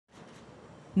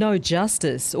No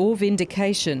justice or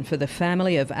vindication for the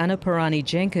family of Anna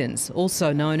Jenkins,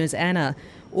 also known as Anna.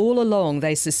 All along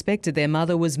they suspected their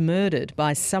mother was murdered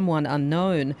by someone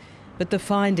unknown. But the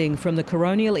finding from the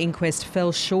coronial inquest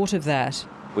fell short of that.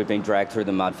 We've been dragged through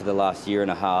the mud for the last year and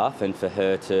a half, and for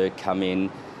her to come in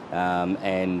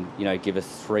and give us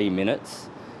 3 minutes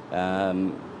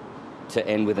to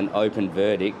end with an open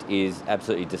verdict is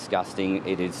absolutely disgusting.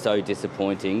 It is so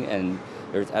disappointing, and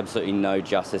there is absolutely no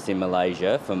justice in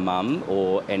Malaysia for mum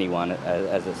or anyone,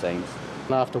 as it seems.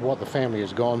 After what the family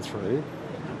has gone through,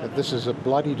 this is a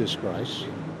bloody disgrace.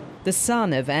 The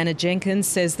son of Anna Jenkins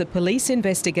says the police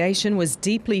investigation was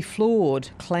deeply flawed,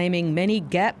 claiming many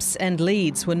gaps and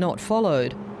leads were not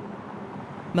followed.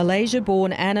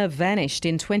 Malaysia-born Anna vanished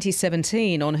in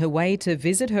 2017 on her way to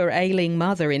visit her ailing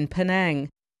mother in Penang.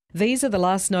 These are the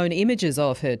last known images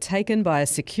of her, taken by a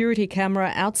security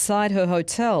camera outside her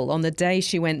hotel on the day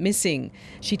she went missing.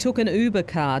 She took an Uber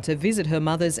car to visit her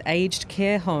mother's aged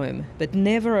care home, but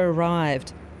never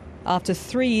arrived. After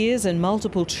 3 years and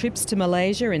multiple trips to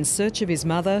Malaysia in search of his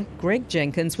mother, Greg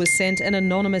Jenkins was sent an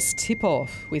anonymous tip-off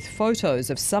with photos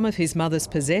of some of his mother's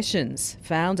possessions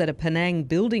found at a Penang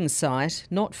building site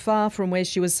not far from where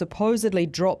she was supposedly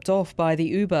dropped off by the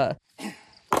Uber.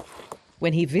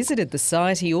 When he visited the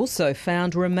site, he also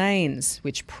found remains,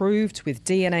 which proved with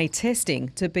DNA testing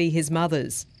to be his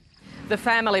mother's. The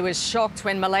family was shocked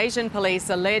when Malaysian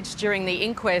police alleged during the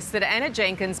inquest that Anna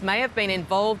Jenkins may have been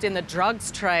involved in the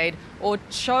drugs trade or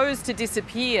chose to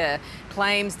disappear,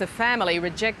 claims the family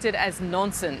rejected as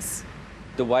nonsense.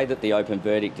 The way that the open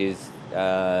verdict is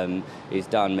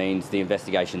done means the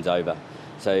investigation's over.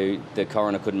 So the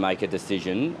coroner couldn't make a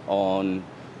decision on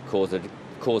cause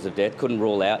of death, couldn't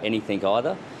rule out anything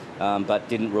either, but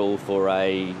didn't rule for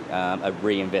a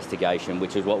re-investigation,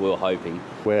 which is what we were hoping.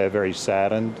 We're very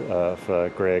saddened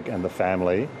for Greg and the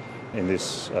family in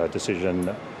this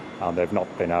decision. They've not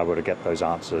been able to get those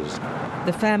answers.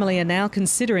 The family are now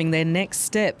considering their next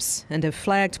steps and have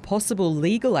flagged possible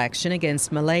legal action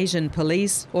against Malaysian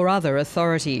police or other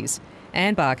authorities.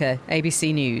 Anne Barker,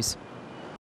 ABC News.